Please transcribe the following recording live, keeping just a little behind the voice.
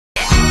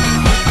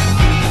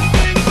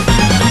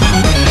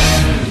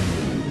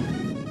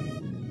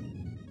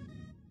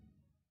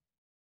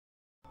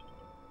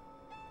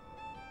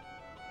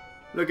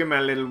Look at my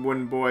little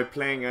wooden boy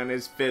playing on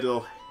his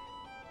fiddle.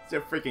 So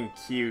freaking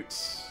cute.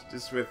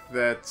 Just with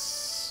that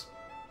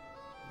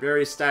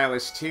very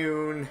stylish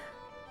tune.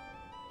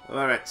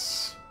 Love it.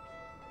 So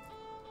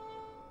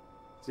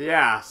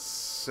yeah,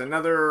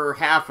 another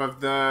half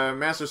of the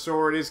Master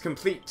Sword is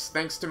complete,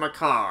 thanks to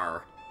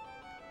Makar.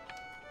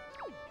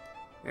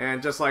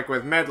 And just like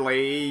with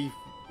Medley,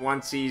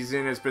 once he's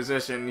in his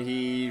position,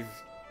 he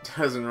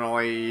doesn't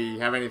really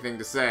have anything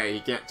to say. He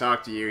can't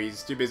talk to you.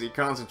 He's too busy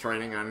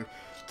concentrating on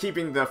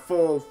keeping the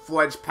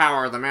full-fledged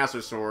power of the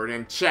Master Sword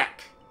in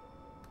check.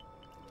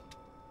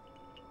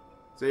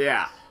 So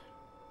yeah.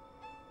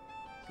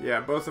 Yeah,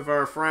 both of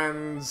our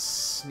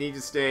friends need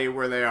to stay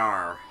where they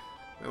are.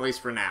 At least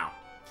for now.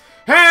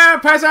 Hey,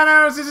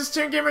 paisanos! This is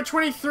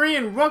ToonGamer23,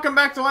 and welcome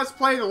back to Let's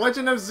Play The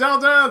Legend of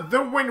Zelda,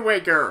 The Wind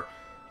Waker!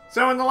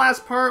 So in the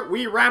last part,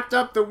 we wrapped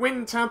up the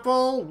Wind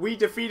Temple, we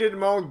defeated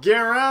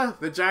Mulgera,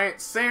 the giant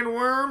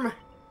sandworm,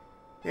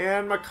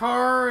 and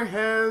Makar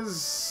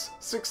has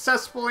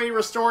successfully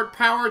restored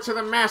power to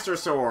the Master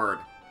Sword.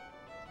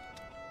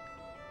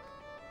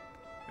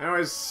 I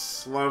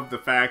always love the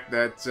fact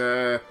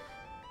that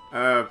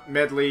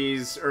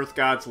Medley's Earth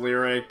God's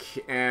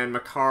Lyric and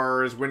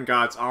Makar's Wind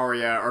God's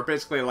Aria are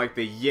basically like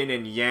the yin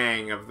and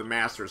yang of the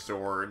Master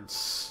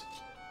Swords.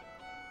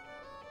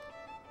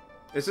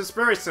 It's just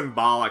very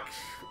symbolic.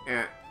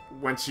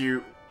 When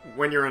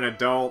you're an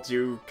adult,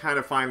 you kind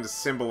of find the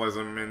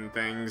symbolism in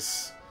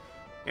things.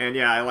 And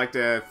yeah, I like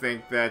to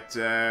think that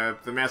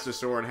the Master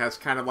Sword has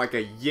kind of like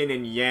a yin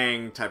and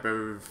yang type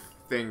of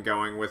thing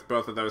going with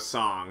both of those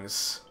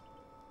songs.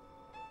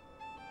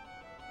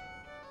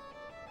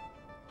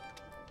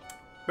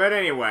 But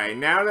anyway,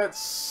 now that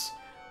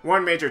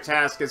one major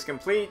task is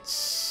complete,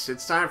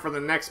 it's time for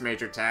the next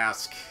major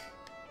task.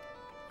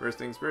 First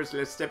things first,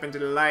 let's step into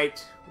the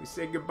light. We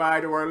say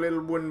goodbye to our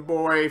little wooden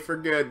boy for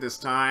good this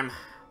time.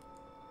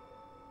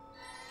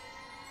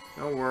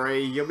 Don't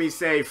worry, you'll be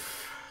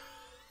safe.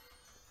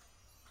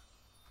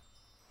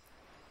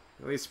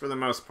 At least for the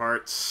most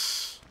part.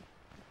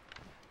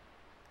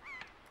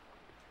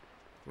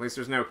 At least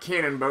there's no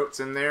cannon boats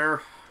in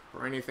there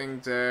or anything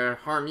to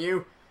harm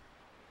you.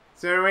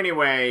 So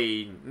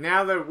anyway,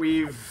 now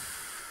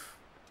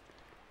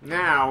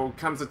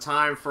comes the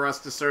time for us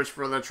to search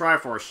for the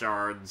Triforce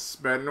shards.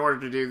 But in order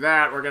to do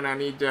that, we're gonna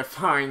need to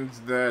find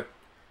the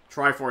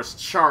Triforce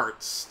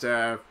charts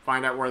to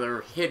find out where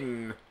they're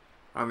hidden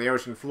on the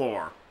ocean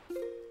floor.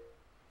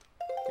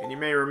 And you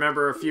may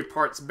remember a few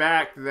parts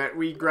back that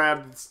we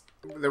got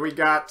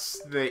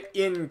the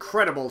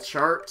Incredible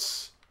chart.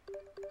 So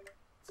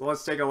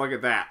let's take a look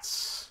at that.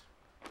 So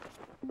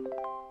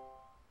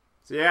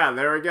yeah,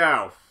 there we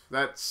go.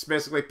 That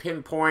basically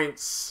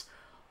pinpoints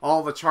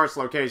all the chart's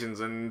locations,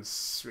 and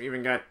we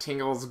even got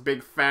Tingle's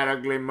big fat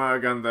ugly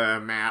mug on the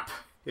map,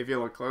 if you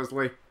look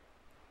closely.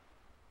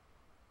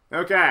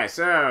 Okay,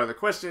 so the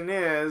question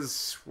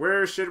is,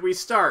 where should we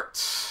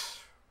start?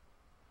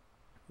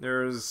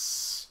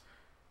 There's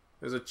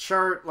a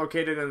chart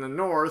located in the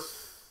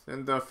north,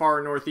 in the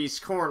far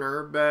northeast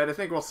corner, but I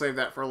think we'll save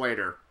that for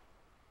later.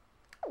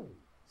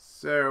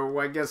 So,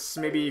 I guess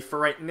maybe for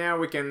right now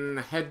we can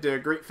head to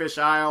Great Fish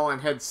Isle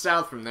and head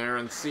south from there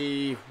and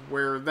see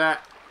where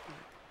that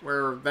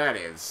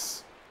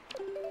is.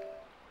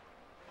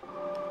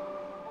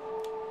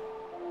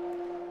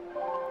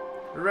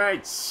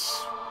 Right.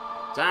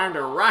 Time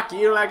to rock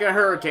you like a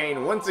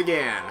hurricane once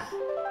again.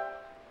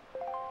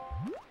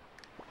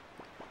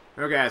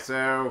 Okay,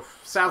 so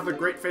south of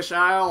Great Fish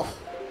Isle.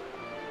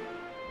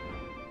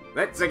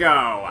 Let's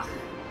go.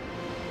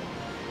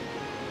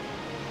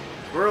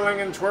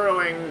 Swirling and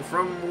twirling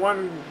from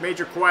one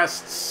major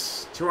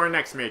quest to our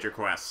next major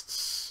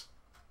quest.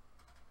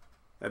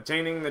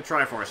 Obtaining the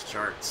Triforce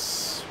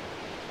charts.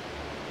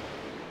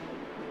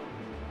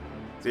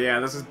 So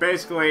yeah, this is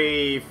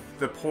basically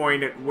the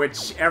point at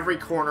which every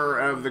corner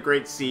of the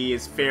Great Sea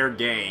is fair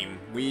game.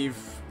 We've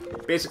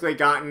basically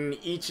gotten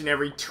each and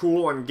every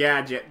tool and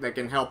gadget that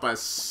can help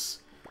us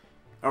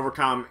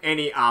overcome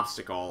any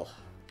obstacle.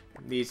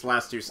 These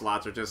last two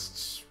slots are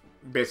just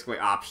basically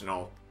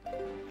optional.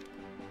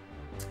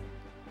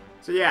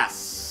 So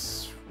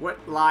yes, what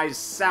lies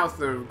south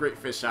of Great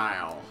Fish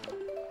Isle?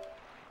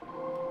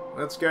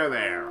 Let's go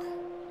there.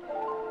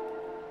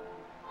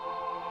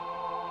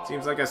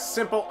 Seems like a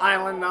simple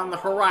island on the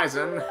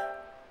horizon,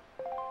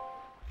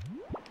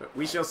 but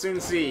we shall soon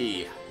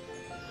see.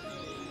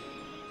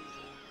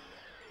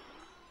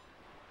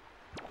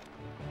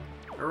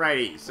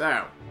 Alrighty,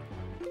 so.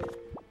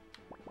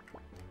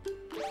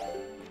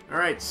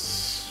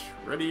 Alright,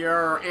 ready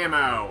your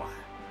ammo.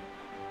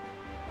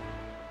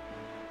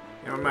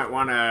 And we might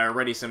want to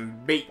ready some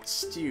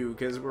baits, too,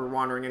 because we're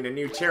wandering into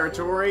new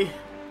territory.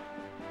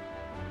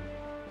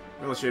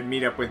 Really should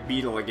meet up with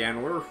Beetle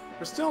again. We're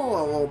still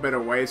a little bit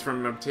away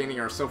from obtaining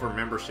our silver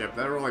membership.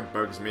 That really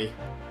bugs me.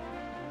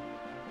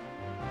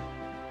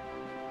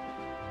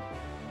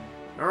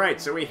 Alright,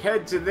 so we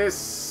head to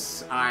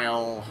this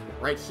isle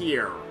right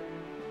here.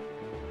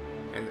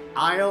 An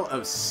Isle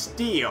of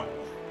Steel.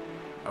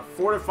 A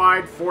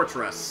fortified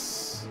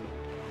fortress.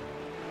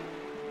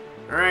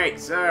 Alright,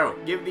 so,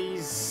 give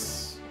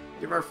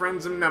our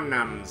friends some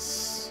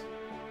num-nums.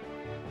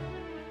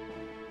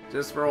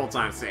 Just for old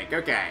time's sake,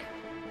 okay.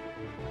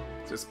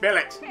 So spill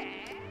it.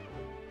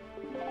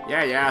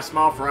 Yeah,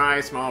 small fry,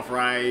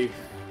 etc,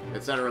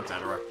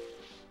 etc.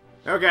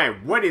 Okay,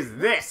 what is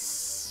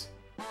this?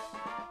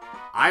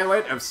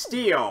 Islet of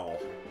Steel.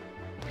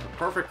 A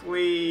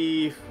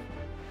perfectly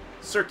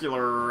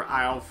circular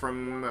isle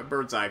from a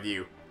bird's eye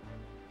view.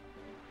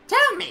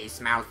 Tell me,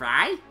 Small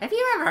Fry, have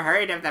you ever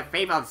heard of the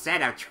fabled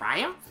set of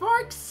Triumph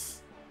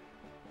Forks?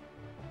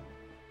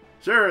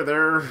 Sure,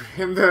 they're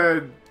in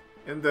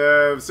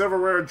the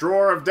silverware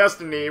drawer of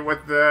destiny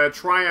with the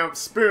Triumph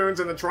spoons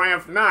and the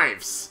Triumph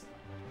knives.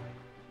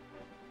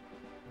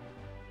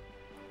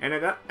 And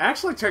it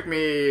actually took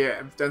me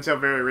until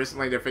very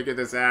recently to figure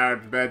this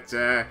out, but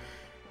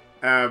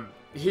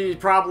he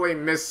probably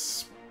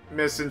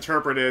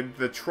misinterpreted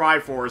the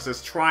Triforce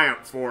as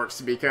Triumph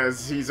Forks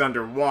because he's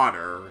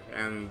underwater,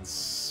 and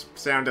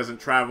sound doesn't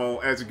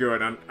travel as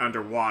good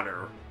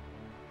underwater.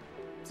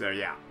 So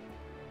yeah.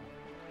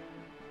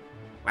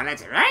 Well,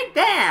 it's right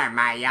there,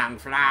 my young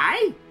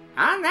fly,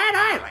 on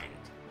that island.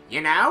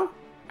 You know,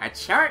 a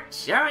chart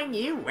showing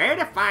you where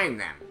to find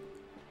them.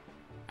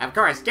 Of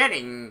course,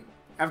 getting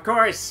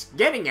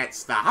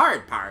it's the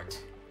hard part.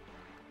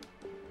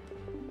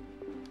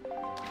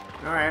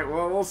 Alright,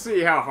 well, we'll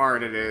see how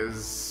hard it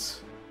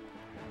is.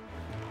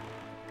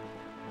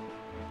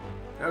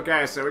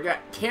 Okay, so we got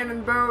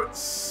cannon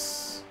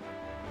boats.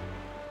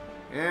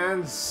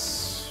 And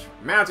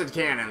mounted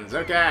cannons.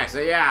 Okay, so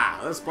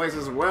yeah, this place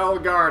is well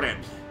guarded.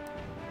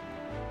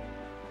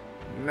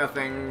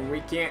 Nothing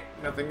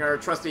our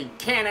trusty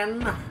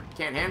cannon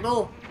can't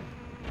handle.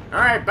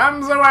 Alright,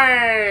 bums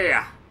away!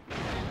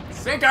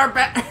 Sink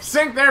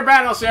their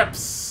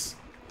battleships!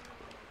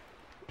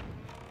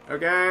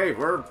 Okay,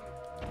 we're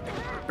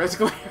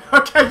basically,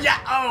 okay, yeah,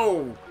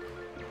 oh!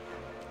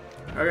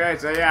 Okay,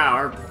 so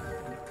yeah,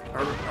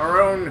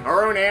 our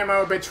own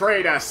ammo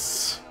betrayed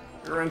us.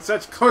 We were in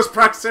such close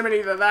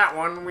proximity to that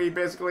one, we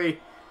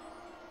basically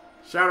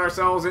shot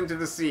ourselves into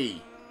the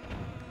sea.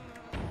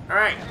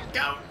 Alright,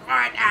 go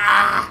for it!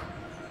 Ah!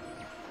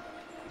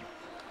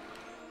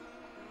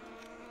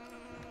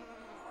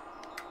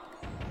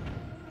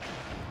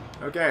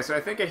 Okay, so I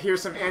think I hear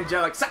some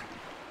angelic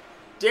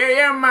do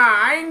you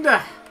mind?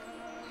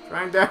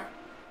 Trying to...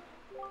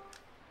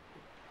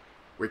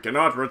 We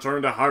cannot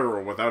return to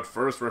Hyrule without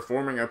first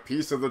reforming a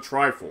piece of the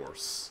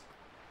Triforce.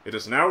 It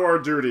is now our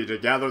duty to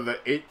gather the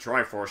 8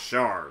 Triforce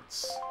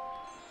shards.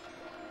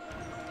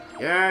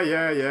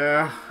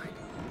 Yeah.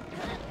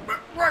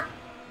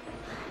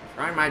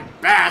 Trying my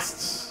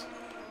best.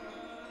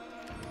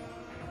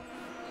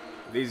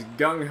 These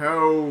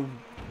gung-ho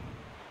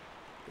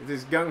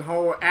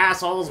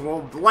assholes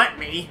will let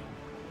me.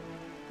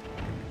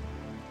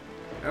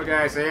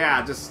 Okay, so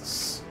yeah,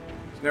 just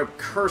no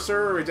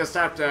cursor. We just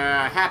have to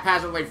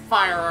haphazardly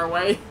fire our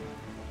way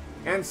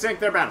and sink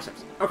their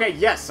battleships. Okay,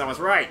 yes, I was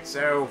right.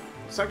 So,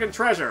 sunken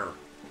treasure.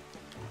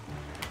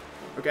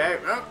 Okay.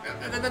 Oh,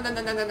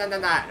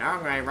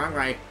 wrong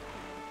way.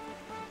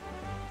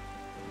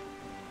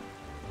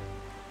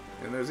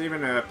 And there's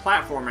even a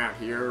platform out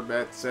here,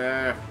 but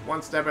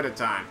one step at a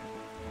time.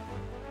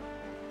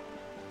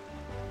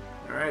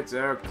 Alright,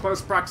 so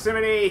close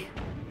proximity.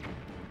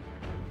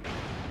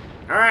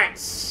 Alright.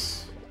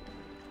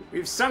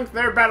 We've sunk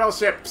their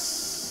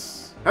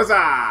battleships.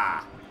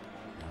 Huzzah!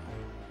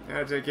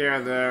 Gotta take care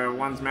of the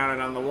ones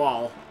mounted on the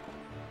wall.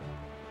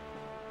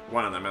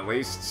 One of them, at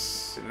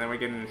least. And then we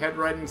can head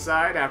right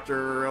inside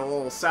after a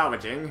little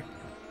salvaging.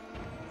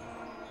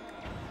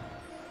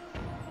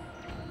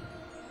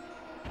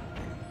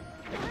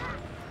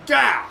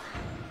 Gah!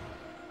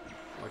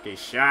 Lucky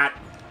shot.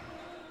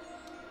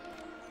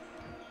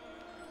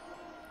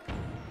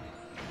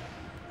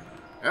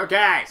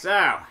 Okay,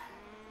 so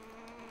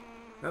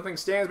nothing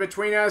stands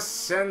between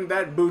us and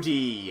that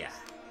booty.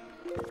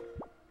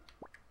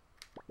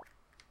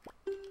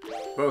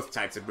 Both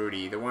types of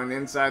booty. The one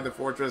inside the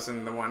fortress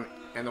and the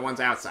ones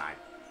outside.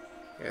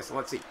 Okay, so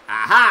let's see.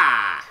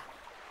 Aha!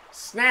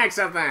 Snag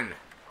something!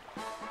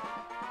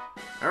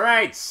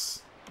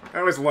 Alright. I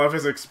always love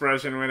his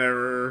expression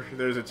whenever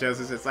there's a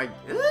chest. It's like,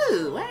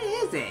 Ooh, what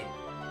is it?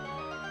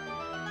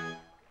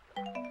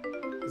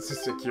 it's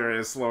just a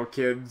curious little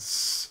kid.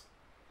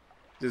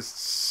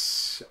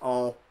 Just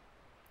all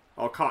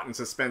caught in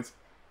suspense.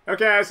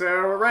 Okay, so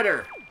we're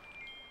redder.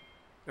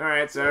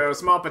 Alright, so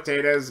small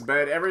potatoes,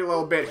 but every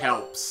little bit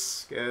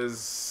helps.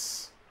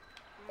 Because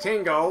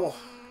Tingle,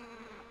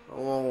 the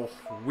little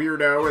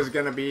weirdo, is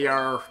going to be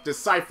our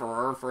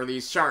decipherer for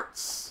these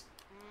charts.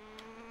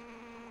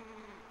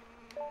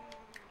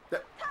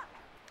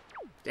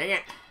 Dang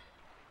it.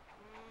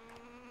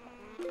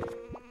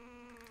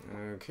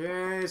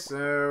 Okay,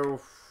 so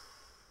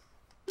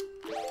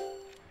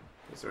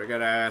we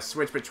gotta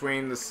switch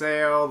between the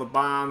sail, the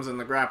bombs, and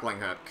the grappling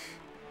hook.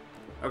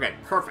 Okay,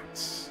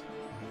 perfect.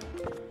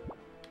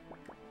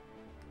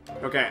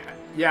 Okay,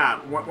 yeah,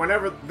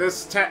 whenever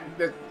this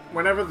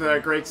whenever the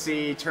Great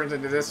Sea turns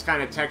into this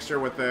kind of texture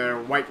with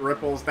the white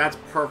ripples, that's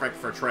perfect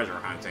for treasure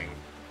hunting.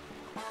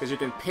 Because you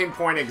can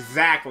pinpoint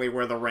exactly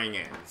where the ring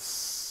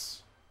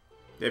is.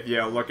 If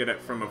you look at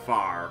it from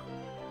afar.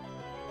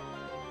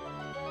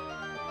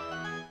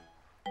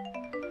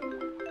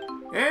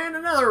 And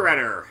another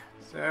redder.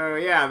 So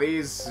yeah,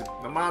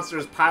 the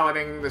monsters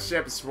piloting the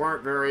ships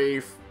aren't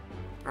very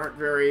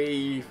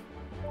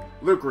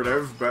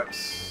lucrative, but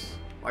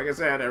like I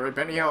said, every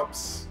penny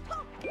helps.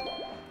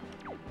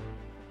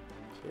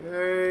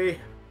 Okay.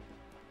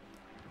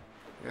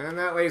 And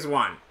that leaves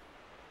one.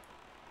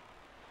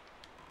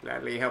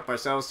 Gladly help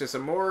ourselves to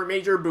some more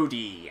major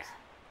booty.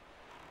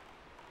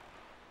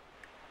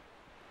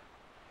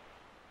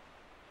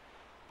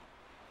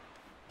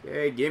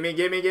 Okay, gimme,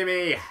 gimme,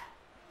 gimme.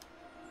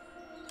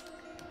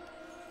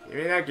 Give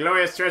me that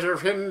glorious treasure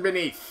hidden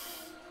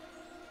beneath.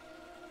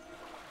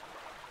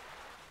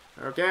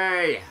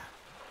 Okay.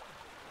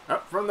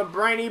 Up from the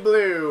briny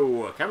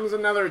blue comes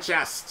another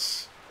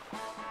chest.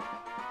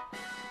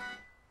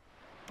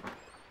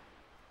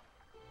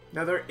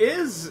 Now there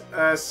is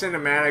a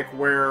cinematic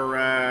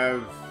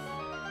where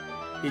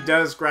he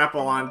does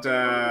grapple onto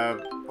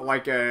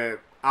like a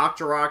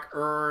Octorok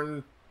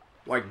urn,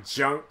 like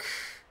junk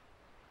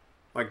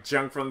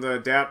from the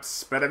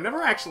depths, but I've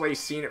never actually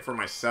seen it for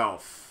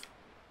myself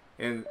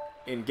in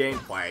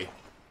gameplay.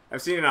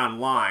 I've seen it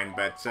online,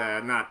 but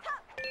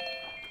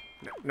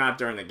not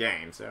during the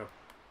game. So,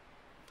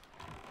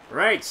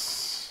 right,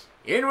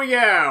 in we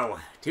go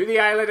to the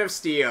Islet of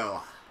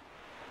Steel.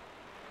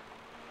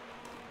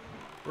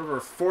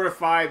 Whoever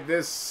fortified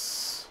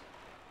this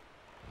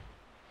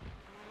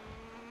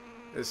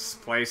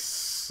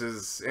place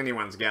is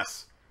anyone's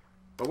guess.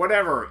 But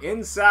whatever,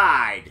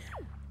 inside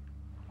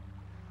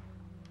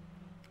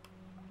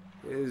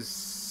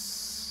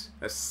is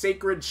a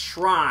sacred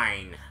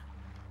shrine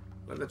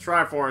with the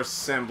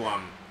Triforce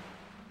emblem.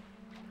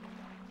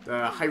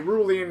 The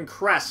Hyrulean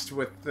crest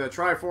with the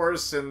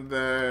Triforce and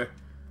the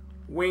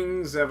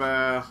wings of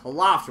a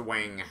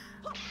Loftwing.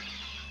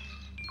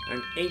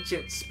 An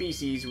ancient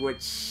species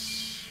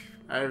which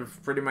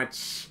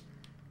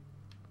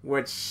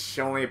which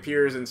only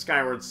appears in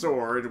Skyward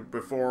Sword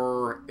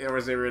before there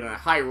was ever a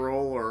Hyrule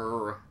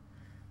or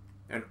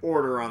an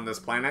order on this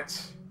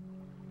planet.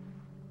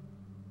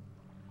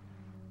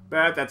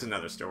 But that's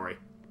another story.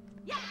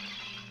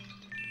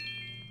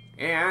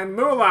 And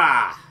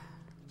Moolah!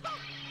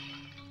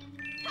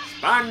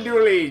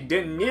 Sponduli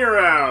De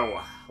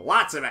Niro!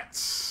 Lots of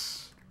it!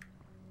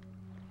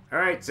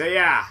 Alright, so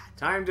yeah,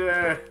 time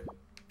to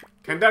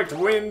conduct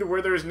wind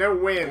where there's no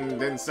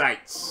wind in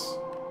sight.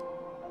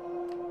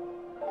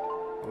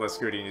 Unless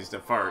Scooty needs to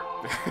fart.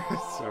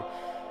 So,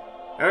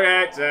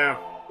 okay,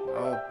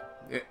 so,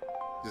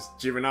 just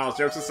juvenile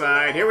jokes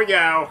aside, here we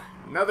go.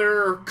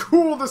 Another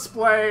cool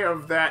display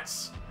of that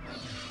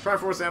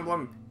Triforce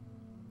emblem.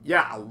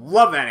 Yeah, I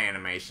love that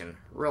animation.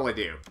 Really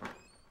do.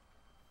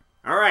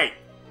 Alright.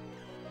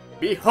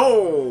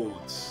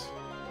 Behold!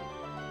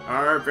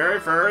 Our very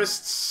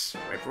first,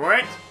 wait for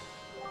it,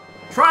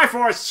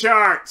 Triforce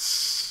chart!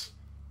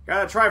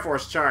 Got a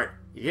Triforce chart.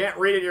 You can't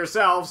read it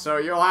yourself, so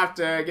you'll have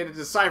to get it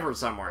deciphered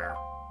somewhere.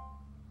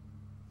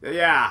 So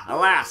yeah,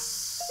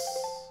 alas.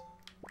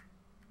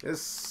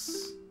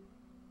 This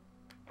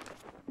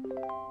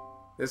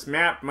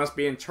map must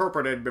be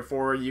interpreted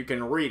before you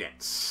can read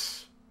it.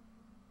 So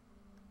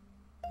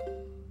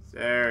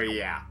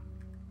yeah.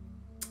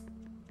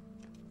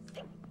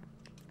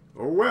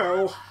 Oh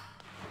well.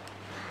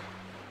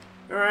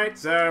 Alright,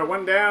 so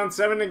 1 down,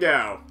 7 to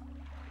go.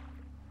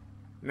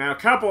 Now a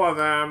couple of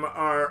them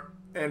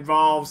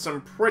involve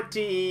some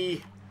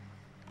pretty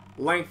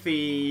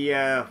lengthy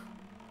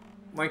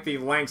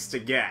lengths to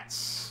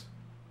get.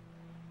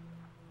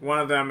 One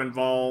of them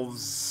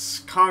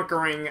involves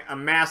conquering a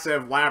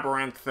massive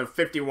labyrinth of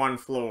 51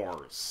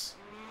 floors.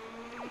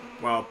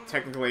 Well,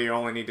 technically you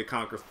only need to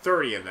conquer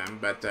 30 of them,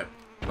 but,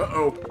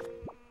 uh-oh.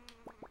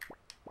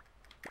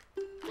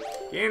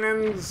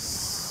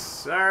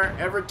 Cannons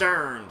have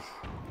returned.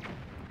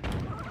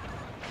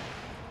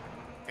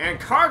 And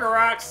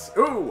Cargaroks,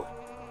 ooh!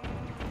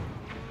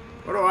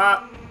 What do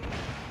I?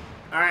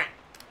 Alright.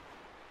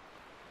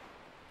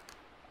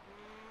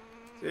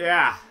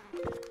 Yeah.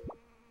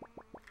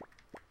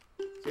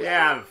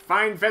 Yeah,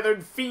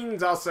 fine-feathered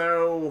fiends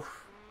also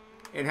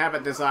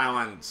inhabit this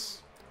island.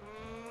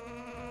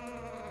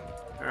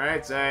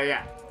 Alright, so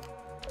yeah.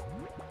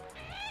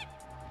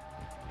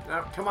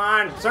 Oh, come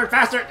on, start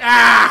faster!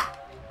 Ah!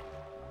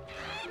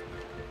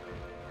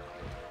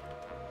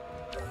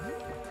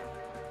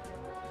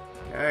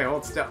 Okay,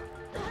 hold still.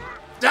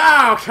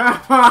 Oh,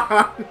 come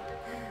on!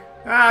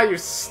 Ah, you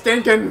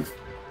stinking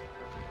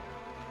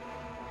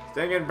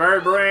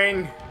bird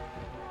brain.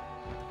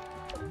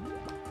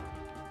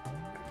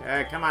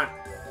 Okay, come on.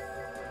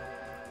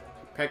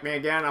 Pick me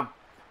again, I'll...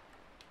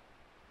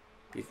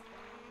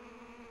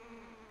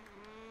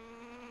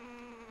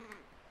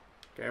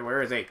 Okay,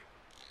 where is he?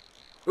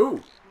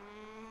 Ooh!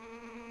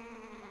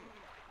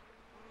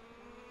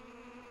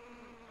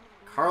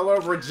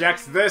 Karlov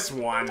rejects this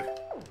one.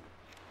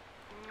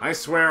 I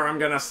swear I'm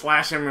gonna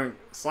slash him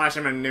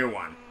a new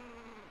one.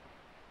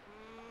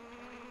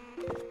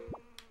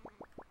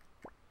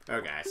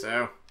 Okay,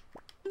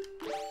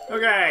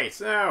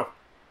 so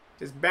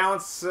just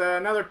balance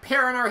another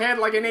pear on our head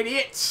like an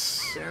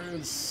idiot,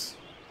 and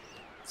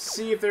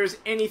see if there's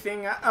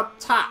anything up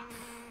top.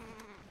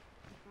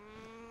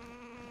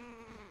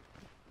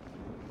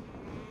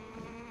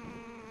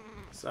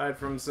 Aside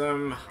from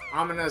some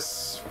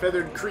ominous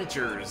feathered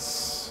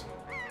creatures.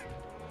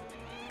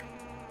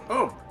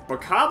 Oh,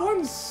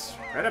 bokoblins?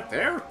 Right up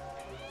there?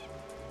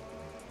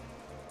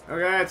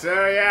 Okay,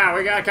 so yeah,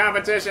 we got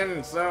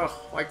competition, so,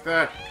 like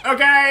the...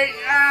 Okay!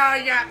 Oh,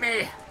 you got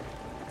me!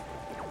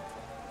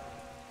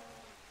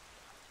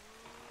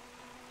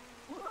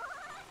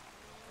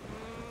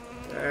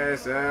 Okay,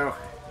 so...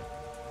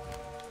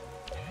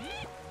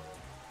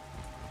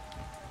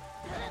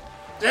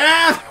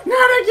 Ah!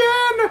 Not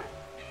again!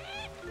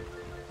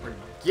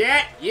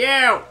 Forget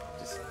you!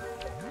 Just...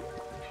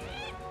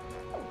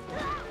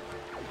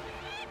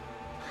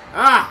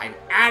 Ah! I'm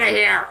out of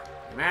here!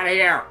 I'm out of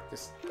here!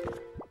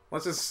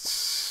 Let's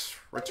just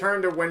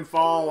return to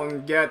Windfall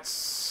and get,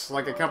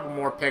 like, a couple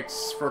more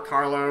picks for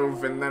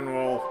Karlov, and then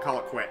we'll call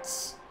it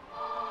quits.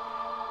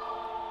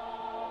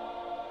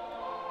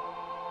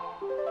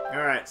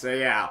 Alright, so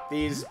yeah,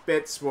 these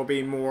bits will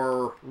be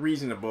more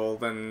reasonable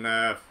than,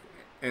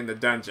 in the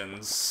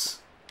dungeons.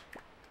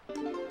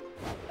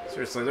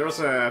 Seriously, there was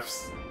a...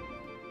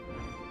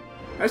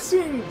 I've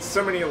seen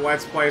so many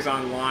Let's Plays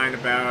online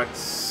about,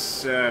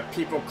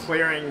 people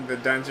clearing the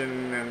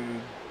dungeon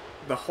and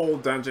the whole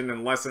dungeon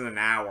in less than an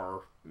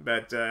hour,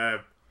 but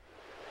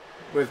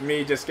with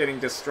me just getting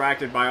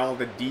distracted by all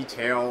the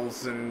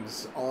details and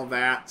all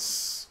that,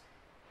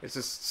 it's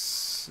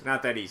just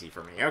not that easy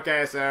for me.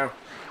 Okay, so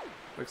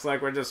looks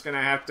like we're just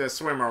gonna have to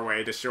swim our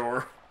way to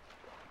shore.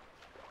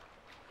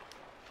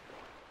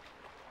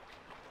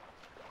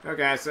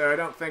 Okay, so I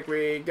don't think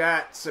we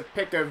got a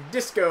pick of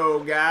Disco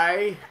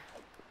Guy,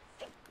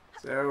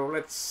 so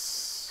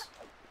let's...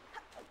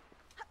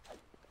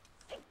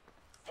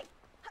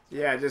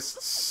 Yeah,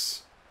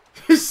 just...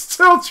 He's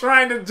still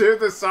trying to do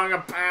the Song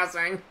of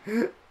Passing.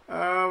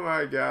 Oh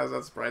my gosh,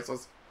 that's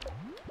priceless.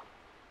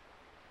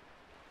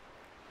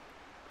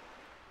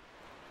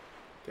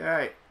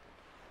 Okay.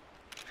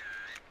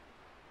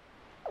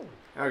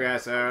 Okay,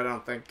 so I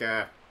don't think,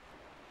 gotta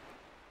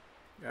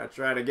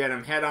try to get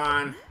him head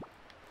on.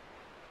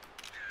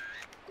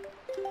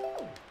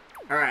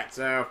 Alright,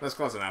 so that's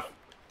close enough.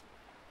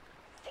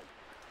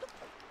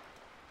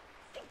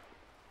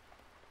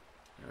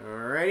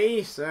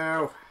 Alrighty,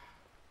 so...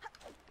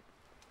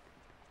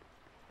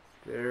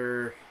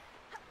 There...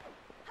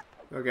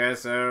 Okay,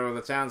 so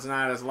the town's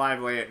not as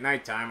lively at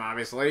nighttime,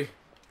 obviously.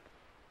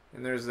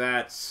 And there's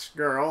that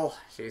girl.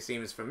 She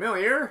seems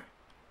familiar.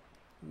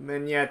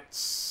 And yet,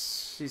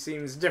 she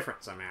seems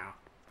different somehow.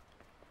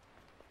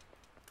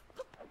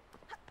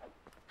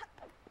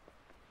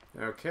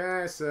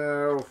 Okay,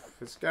 so...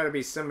 There's gotta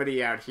be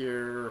somebody out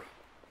here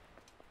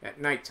at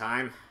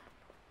nighttime.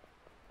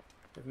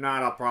 If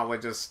not, I'll probably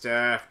just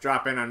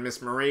drop in on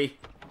Miss Marie.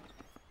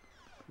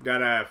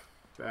 Gotta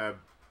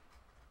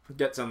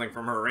get something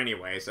from her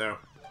anyway, so...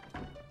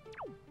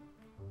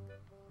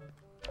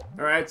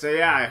 Alright, so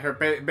yeah, her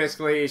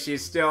basically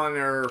she's still in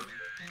her...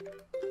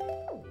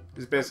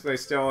 She's basically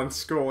still in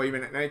school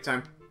even at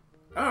nighttime.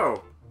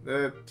 Oh,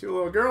 the two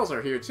little girls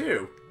are here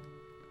too.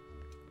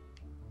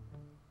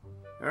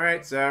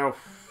 Alright, so...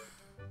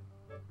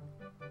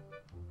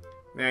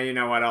 Yeah, you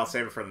know what, I'll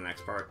save it for the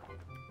next part.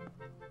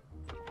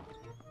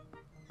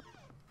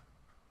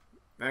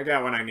 I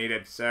got what I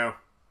needed, so...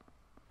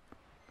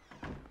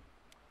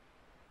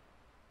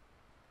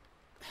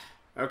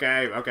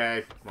 Okay.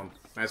 Well,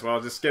 might as well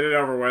just get it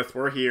over with.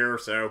 We're here,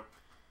 so...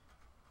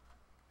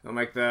 It'll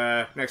make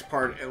the next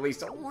part at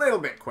least a little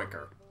bit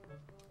quicker.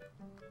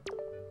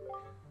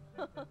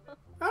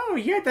 Oh,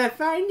 you're the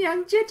fine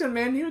young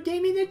gentleman who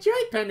gave me the joy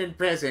pendant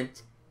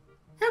present.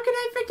 How could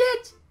I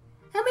forget?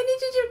 How many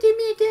did you give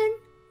me again?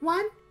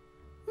 1?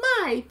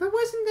 My, but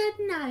wasn't that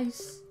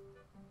nice?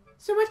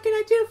 So what can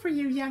I do for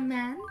you, young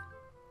man?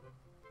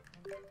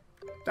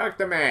 Talk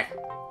to me,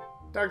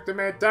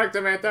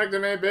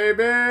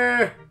 baby!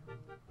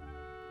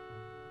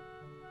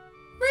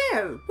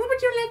 Well, what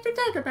would you like to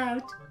talk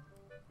about?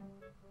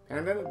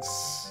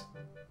 Pendants.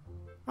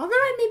 Although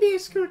I may be a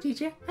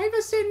schoolteacher, I have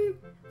a certain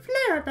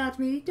flair about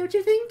me, don't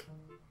you think?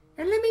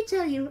 And let me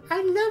tell you,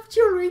 I love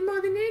jewelry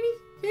more than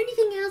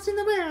anything else in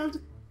the world.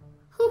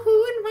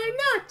 Hoo-hoo, and why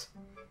not?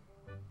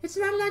 It's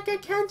not like I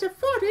can't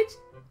afford it.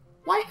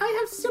 Why, I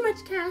have so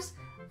much cash,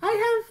 I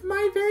have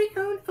my very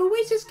own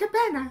Oasis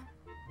Cabana.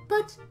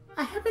 But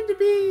I happen to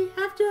be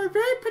after a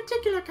very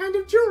particular kind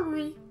of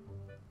jewelry.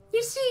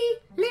 You see,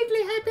 lately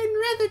I've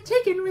been rather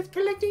taken with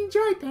collecting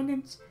joy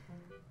pendants.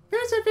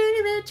 Those are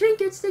very rare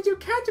trinkets that you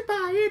can't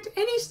buy at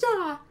any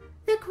store.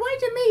 They're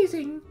quite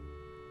amazing.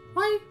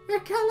 Why, their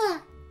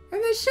color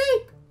and their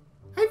shape.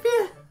 I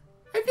feel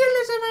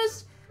as if I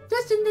was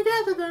destined to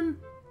gather them.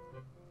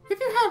 If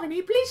you have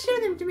any, please show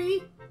them to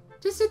me.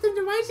 Just set them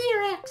to YZ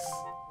or X.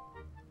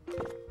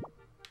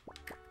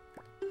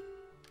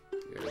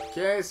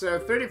 Okay, so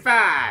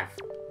 35.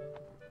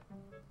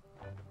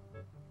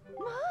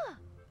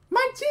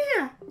 My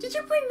dear, did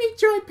you bring me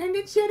joy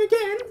pendants yet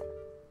again?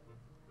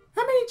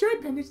 How many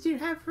joy pendants do you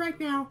have right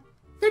now?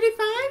 35?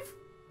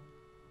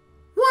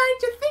 Why,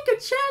 to think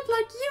a child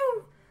like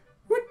you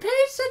would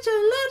pay such a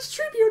large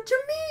tribute to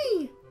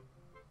me!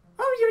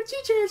 Oh, your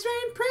teacher is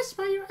very impressed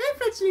by your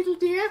efforts, little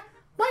dear.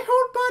 My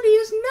whole body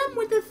is numb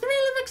with the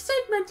thrill of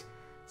excitement.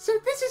 So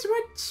this is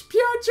what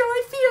pure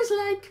joy feels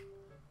like.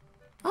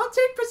 I'll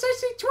take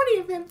precisely 20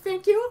 of them,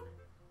 thank you.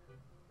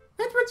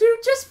 That will do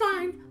just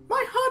fine.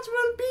 My heart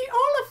will be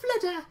all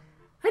aflutter.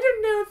 I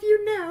don't know if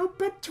you know,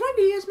 but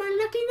 20 is my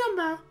lucky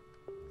number.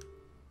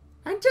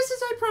 And just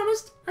as I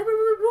promised, I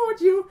will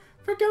reward you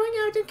for going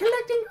out and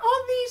collecting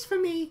all these for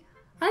me.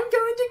 I'm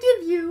going to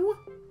give you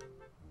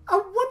a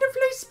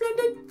wonderfully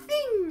splendid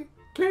thing.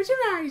 Close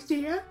your eyes,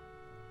 dear.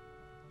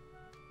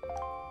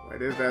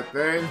 What is that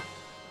thing?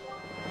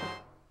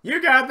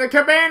 You got the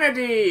Cabana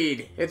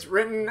deed! It's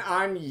written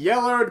on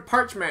yellowed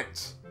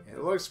parchment.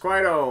 It looks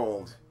quite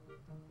old.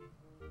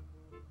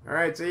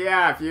 Alright, so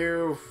yeah, if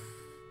you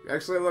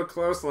actually look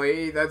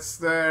closely, that's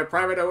the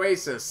private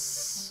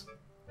oasis.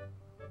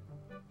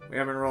 We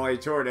haven't really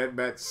toured it,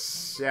 but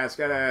yeah, it's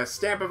got a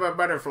stamp of a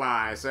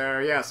butterfly, so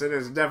yes, it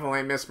is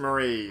definitely Miss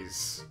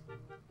Marie's.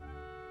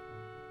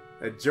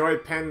 A joy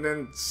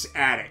pendant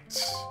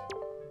addict.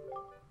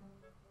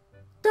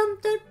 Dum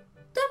dum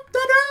dum da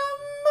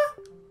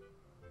dum.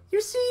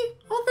 You see,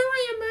 although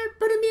I am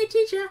but a mere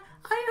teacher,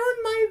 I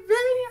own my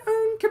very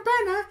own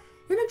cabana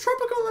in a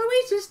tropical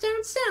oasis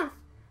down south.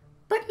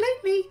 But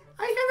lately,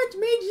 I haven't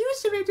made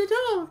use of it at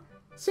all,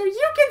 so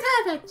you can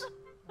have it.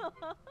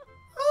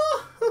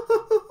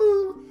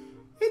 Oh,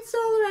 it's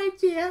all right,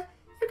 dear.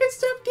 You can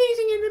stop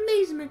gazing in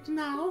amazement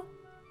now.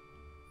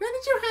 Now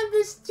that you have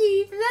this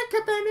deed, that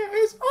cabana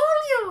is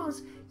all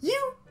yours.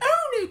 You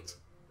own it.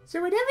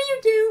 So whatever you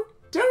do,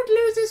 don't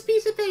lose this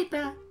piece of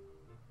paper.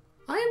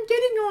 I am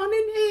getting on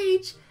in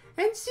age,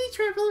 and sea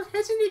travel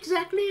hasn't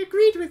exactly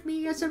agreed with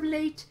me as of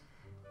late.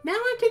 Now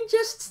I can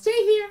just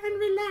stay here and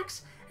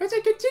relax as I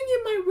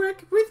continue my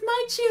work with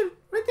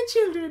the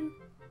children.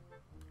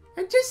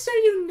 And just so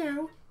you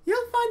know,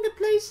 you'll find the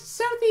place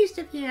southeast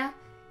of here.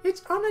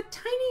 It's on a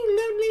tiny,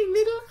 lonely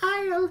little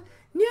isle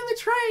near the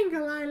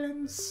Triangle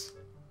Islands.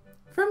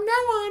 From now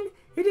on,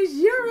 it is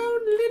your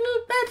own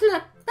little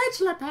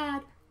bachelor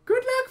pad.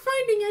 Good luck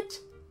finding it.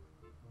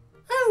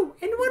 Oh,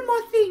 and one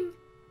more thing.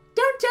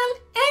 Don't tell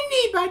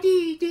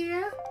anybody,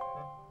 dear.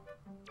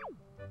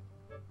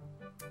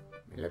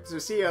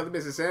 Let's see how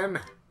Mrs. M.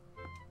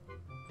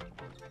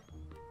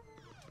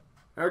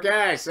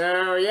 Okay,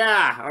 so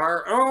yeah,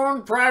 our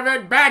own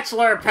private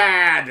bachelor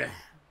pad.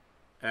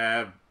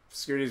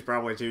 Scooty's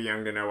probably too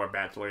young to know what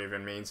bachelor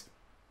even means.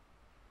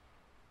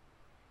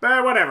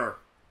 But whatever.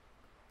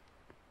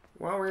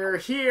 While we were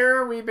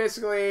here, we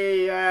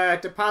basically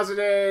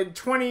deposited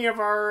 20 of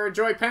our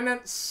joy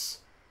pendants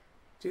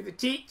to the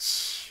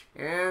teach,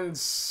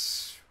 and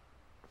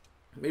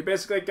we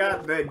basically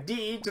got the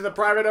deed to the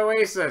private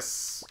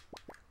oasis.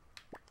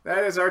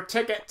 That is our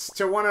ticket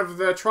to one of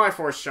the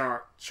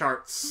Triforce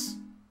charts,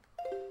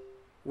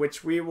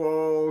 which we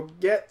will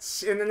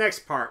get in the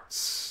next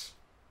part.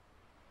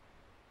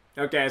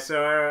 Okay,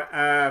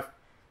 so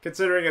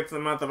considering it's the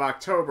month of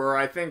October,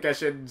 I think I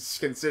should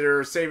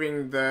consider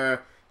saving the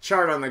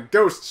chart on the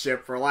ghost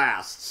ship for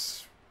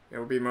last. It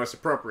would be most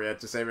appropriate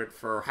to save it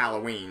for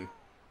Halloween.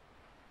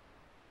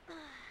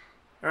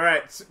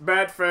 Alright,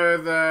 but for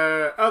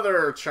the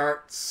other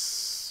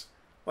charts,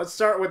 let's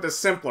start with the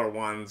simpler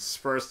ones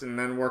first and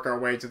then work our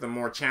way to the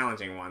more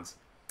challenging ones.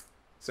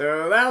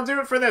 So that'll do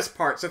it for this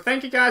part. So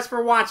thank you guys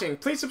for watching.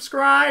 Please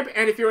subscribe,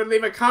 and if you would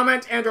leave a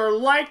comment and or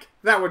like,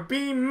 that would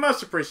be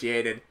most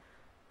appreciated.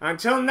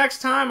 Until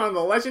next time on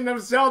The Legend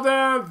of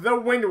Zelda, The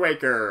Wind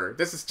Waker,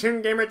 this is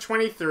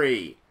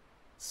ToonGamer23,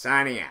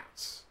 signing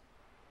out.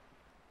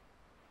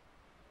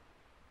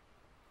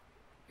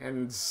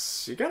 And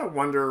you gotta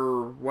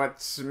wonder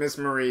what Miss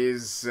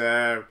Marie's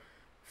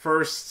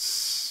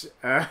first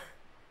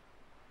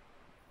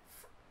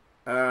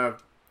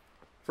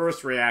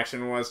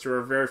reaction was to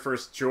her very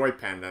first joy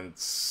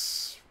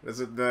pendants. Is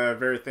it the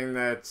very thing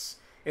that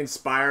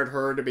inspired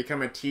her to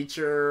become a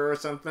teacher or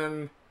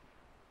something?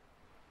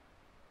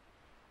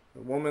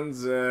 The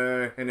woman's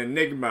an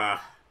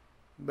enigma,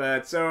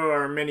 but so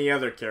are many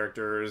other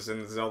characters in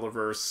the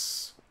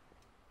Zeldaverse.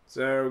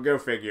 So go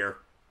figure.